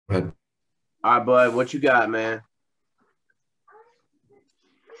ahead. All right, bud. What you got, man?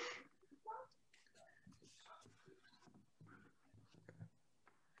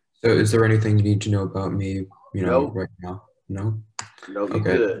 So is there anything you need to know about me, Nope. right now? No? Nope. You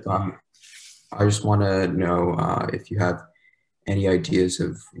Okay. good? I just want to know if you have any ideas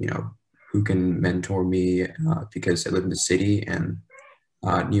of, who can mentor me because I live in the city and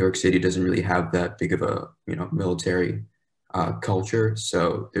New York City doesn't really have that big of a, military culture.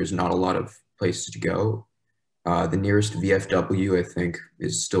 So there's not a lot of places to go. The nearest VFW, I think,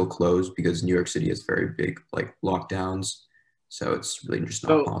 is still closed because New York City has very big, like, lockdowns. So it's really just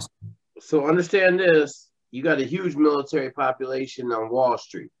not So, possible. so understand this. You got a huge military population on Wall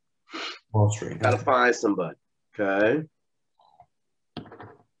Street. Wall Street. Got to find somebody. Okay.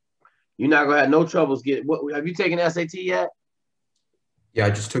 You're not gonna have no troubles getting. What have you taken SAT yet? Yeah, I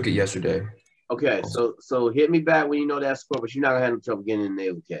just took it yesterday. Okay, Also. so hit me back when you know that score, but you're not gonna have no trouble getting in the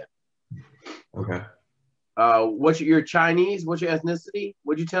Naval Academy. Okay. What's your Chinese? What's your ethnicity?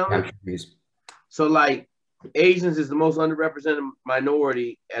 What'd you tell me? Chinese. So like Asians is the most underrepresented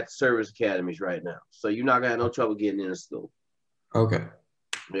minority at the service academies right now. So you're not gonna have no trouble getting into school. Okay.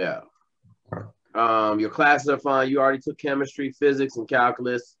 Yeah. All right. Your classes are fine. You already took chemistry, physics, and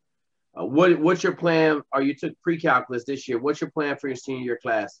calculus. What's your plan? Or you took pre-calculus this year. What's your plan for your senior year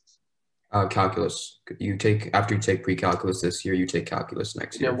classes? Calculus. After you take pre-calculus this year, you take calculus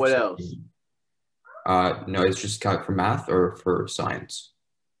next And year. then what else? No, it's just for math or for science.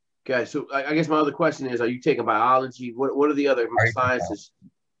 Okay, so I guess my other question is: are you taking biology? What are the other sciences?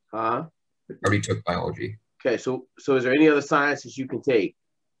 Huh? I already took biology. Okay, so is there any other sciences you can take?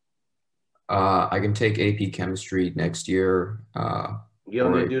 I can take AP chemistry next year. You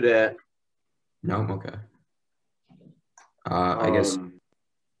don't need to do that. No, okay. I guess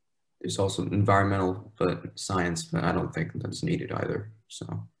there's also environmental, but science, but I don't think that's needed either.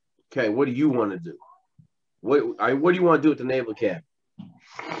 So. Okay, what do you want to do? What do you want to do at the Naval Academy?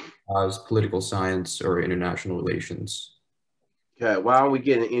 It's political science or international relations. Okay, why don't we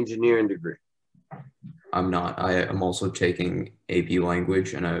get an engineering degree? I'm not. I am also taking AP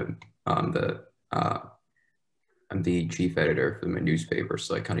language, and I'm the chief editor for my newspaper,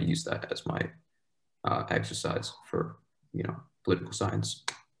 so I kind of use that as my exercise for political science.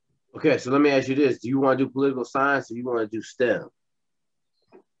 Okay, so let me ask you this: do you want to do political science or you want to do STEM?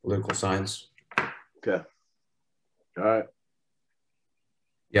 Political science. Okay. All right.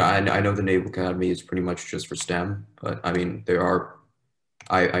 Yeah, I know the Naval Academy is pretty much just for STEM, but I mean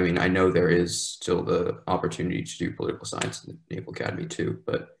I know there is still the opportunity to do political science in the Naval Academy too.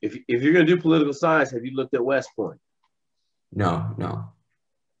 But if you're gonna do political science, have you looked at West Point? No.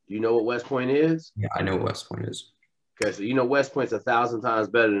 Do you know what West Point is? Yeah, I know what West Point is. Okay, so you know West Point's 1,000 times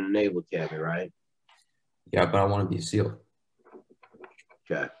better than the Naval Academy, right? Yeah, but I want to be a SEAL.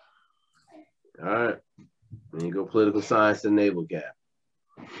 Okay. All right. Then you go political science and Naval Academy.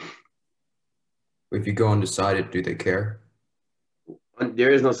 If you go undecided, do they care?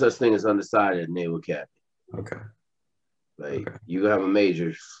 There is no such thing as undecided at Naval Academy. Okay. Like you have a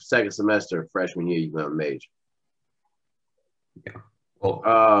major second semester, freshman year, you have a major. Yeah. Well.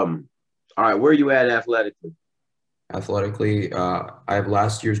 All right. Where are you at athletically? Athletically, I have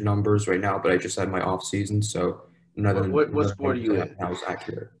last year's numbers right now, but I just had my off season, so what sport are you in? I was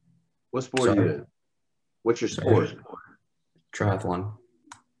accurate. What sport are you in? What's your sport? Triathlon.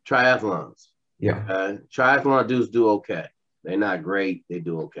 Triathlons. Yeah. Triathlon dudes do okay. They're not great. They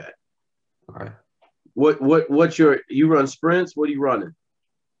do okay. All right. What's you run sprints? What are you running?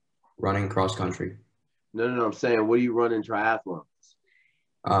 Running cross country. No. I'm saying, what are you running triathlons?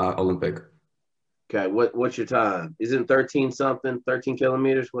 Olympic. Okay. What's your time? Is it 13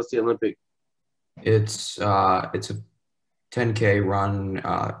 kilometers? What's the Olympic? It's a 10K run,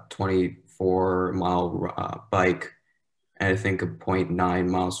 24-mile bike, and I think a 0.9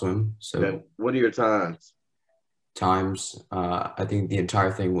 mile swim. So okay. What are your times? I think the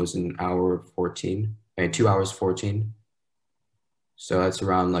entire thing was an hour 14, 2 hours 14. So that's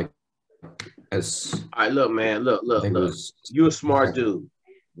around like as. All right, look, man, look. You a smart dude.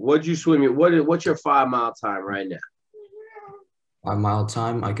 What'd you swim? What's your 5 mile time right now? 5 mile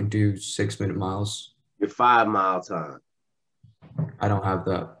time, I can do 6-minute miles. Your 5 mile time. I don't have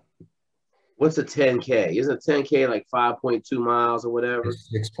that. What's a 10K? Isn't a 10K like 5.2 miles or whatever?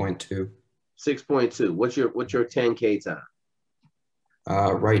 It's 6.2. 6.2. What's your 10K time?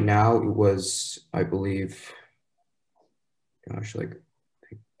 Right now it was, I believe, gosh, like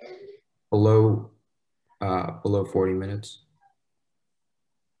below 40 minutes.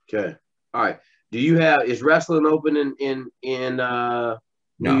 Okay. All right. Is wrestling open in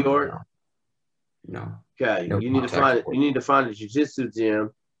New York? No. Okay. No, you need to find a jiu-jitsu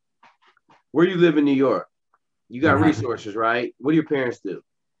gym Where you live in New York? You got Manhattan. resources, right? What do your parents do?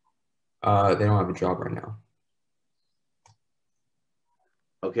 They don't have a job right now.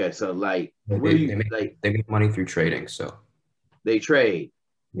 Okay, so like, They, what do they, you they make like? they make money through trading. So They trade.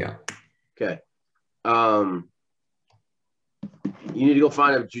 yeah. Okay. Um, you need to go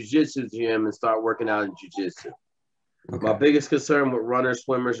find a jujitsu gym and start working out in jujitsu. My Okay. biggest concern with runners,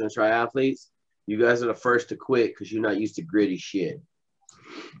 swimmers, and triathletes, you guys are the first to quit because you're not used to gritty shit.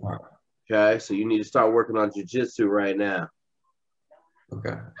 All right. Okay, so you need to start working on jujitsu right now.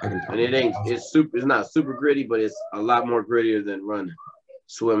 Okay. I can. And it's not super gritty, but it's a lot more grittier than running,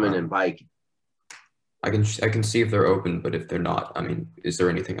 swimming, and biking. I can see if they're open, but if they're not, I mean, is there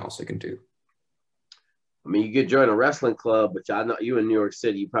anything else I can do? I mean, you could join a wrestling club, but I know you in New York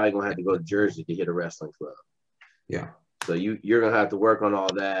City, you probably gonna have to go to Jersey to hit a wrestling club. Yeah. So you're gonna have to work on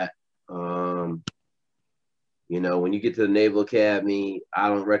all that. You know, when you get to the Naval Academy, I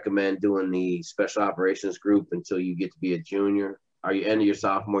don't recommend doing the special operations group until you get to be a junior. Are you end of your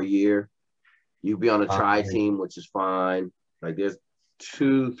sophomore year? You be on a tri team, which is fine. Like there's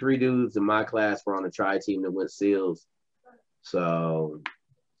 2-3 dudes in my class were on a tri team that went SEALs. So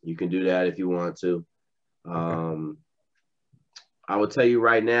you can do that if you want to. Okay. I will tell you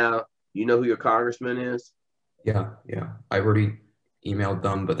right now, you know who your congressman is? Yeah. Yeah. I already emailed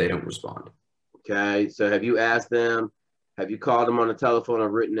them, but they don't respond. Okay. So have you asked them? Have you called them on the telephone or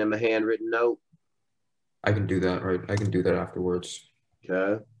written them a handwritten note? I can do that, right? I can do that afterwards.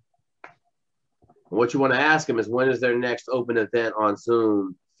 Okay. What you want to ask them is when is their next open event on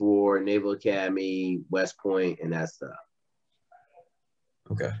Zoom for Naval Academy, West Point, and that stuff.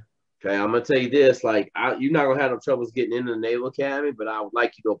 Okay. Okay, I'm gonna tell you this: like, you're not gonna have no troubles getting into the Naval Academy, but I would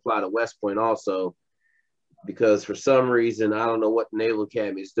like you to apply to West Point also, because for some reason I don't know what the Naval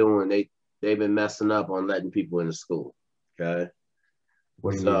Academy is doing. They've been messing up on letting people into school. Okay,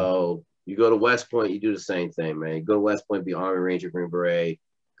 What do you mean? so you go to West Point, you do the same thing, man. You go to West Point, be Army Ranger, Green Beret,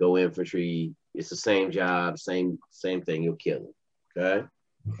 go infantry. It's the same job, same thing. You'll kill it. Okay.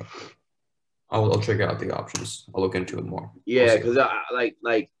 I'll check out the options. I'll look into it more. Yeah, because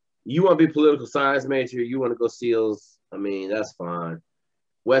like you want to be political science major, you want to go SEALs. I mean, that's fine.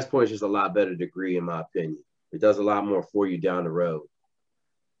 West Point is just a lot better degree, in my opinion. It does a lot more for you down the road.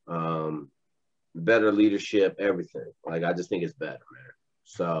 Better leadership, everything. Like I just think it's better, man.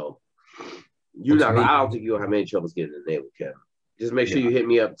 So I don't think you'll have any troubles getting in the Naval Academy. Just make sure you hit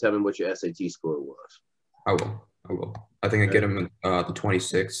me up and tell me what your SAT score was. I will. I think I get them the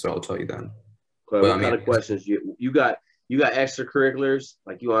 26th, so I'll tell you then. But what kind of questions you got? You got extracurriculars,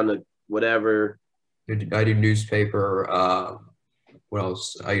 like you on the whatever? I do newspaper. What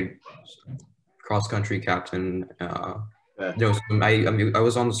else? I cross country captain. No, I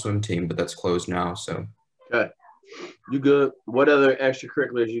was on the swim team, but that's closed now. So. Okay. You good? What other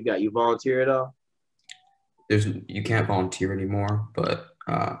extracurriculars you got? You volunteer at all? You can't volunteer anymore, but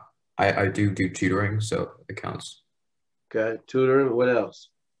I do tutoring, so it counts. Okay, tutoring. What else?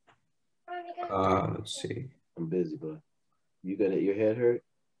 Let's see. I'm busy, bud. You got your head hurt?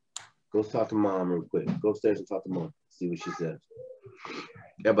 Go talk to mom real quick. Go upstairs and talk to mom. See what she says.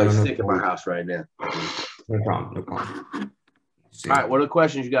 Everybody's sick in my house right now. No problem. All right, what are the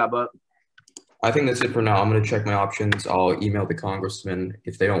questions you got, bud? I think that's it for now. I'm gonna check my options. I'll email the congressman.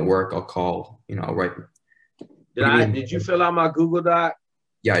 If they don't work, I'll call. I'll write. Did you fill out my Google Doc?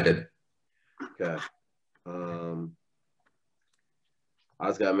 Yeah, I did. Okay. I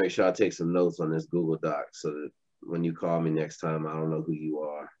just gotta make sure I take some notes on this Google Doc so that when you call me next time, I don't know who you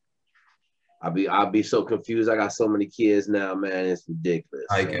are. I'll be so confused. I got so many kids now, man. It's ridiculous.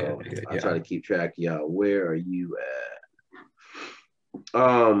 I get it. I try to keep track of y'all. Where are you at?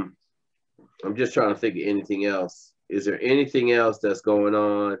 I'm just trying to think of anything else. Is there anything else that's going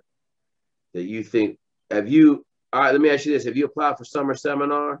on that you think? All right, let me ask you this. Have you applied for summer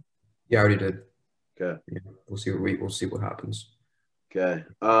seminar? Yeah, I already did. Okay. Yeah, we'll see what happens. Okay.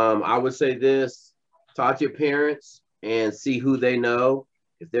 I would say this: talk to your parents and see who they know.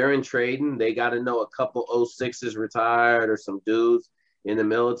 If they're in trading, they got to know a couple 06s retired or some dudes in the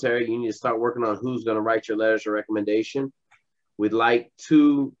military. You need to start working on who's going to write your letters of recommendation. We'd like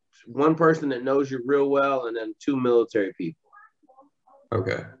one person that knows you real well, and then 2 military people.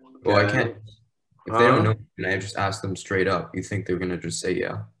 Okay. Well, I can't. If they don't know, and I just ask them straight up, you think they're gonna just say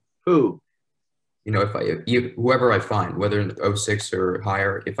yeah? Who? If whoever I find, whether in 06 or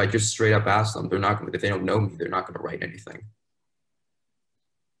higher, if I just straight up ask them, they're not gonna. If they don't know me, they're not gonna write anything.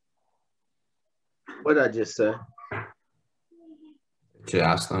 What did I just say? To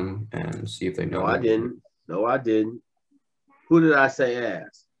ask them and see if they know. No, I didn't. Who did I say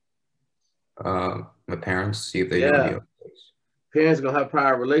ask? My parents, see if they know me. Parents gonna have a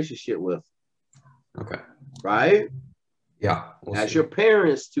prior relationship with. Okay. right? Yeah. We'll Ask see. your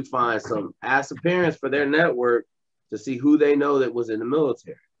parents to find some. Ask the parents for their network to see who they know that was in the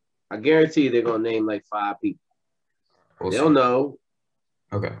military. I guarantee you they're gonna name like 5 people. We'll They'll see. know.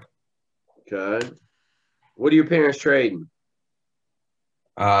 Okay. Okay. What are your parents trading?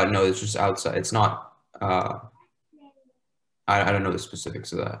 No, it's just outside. It's not. I don't know the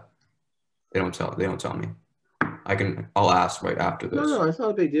specifics of that. They don't tell me. I'll ask right after No, this. it's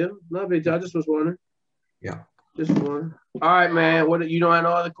not a big deal. Not a big deal. I just was wondering. Yeah. Just wondering. All right, man. What you don't have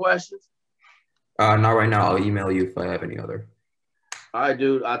no other questions? Not right now. I'll email you if I have any other. All right,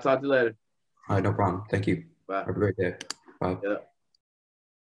 dude. I'll talk to you later. All right, no problem. Thank you. Bye. Have a great day. Bye. Yeah.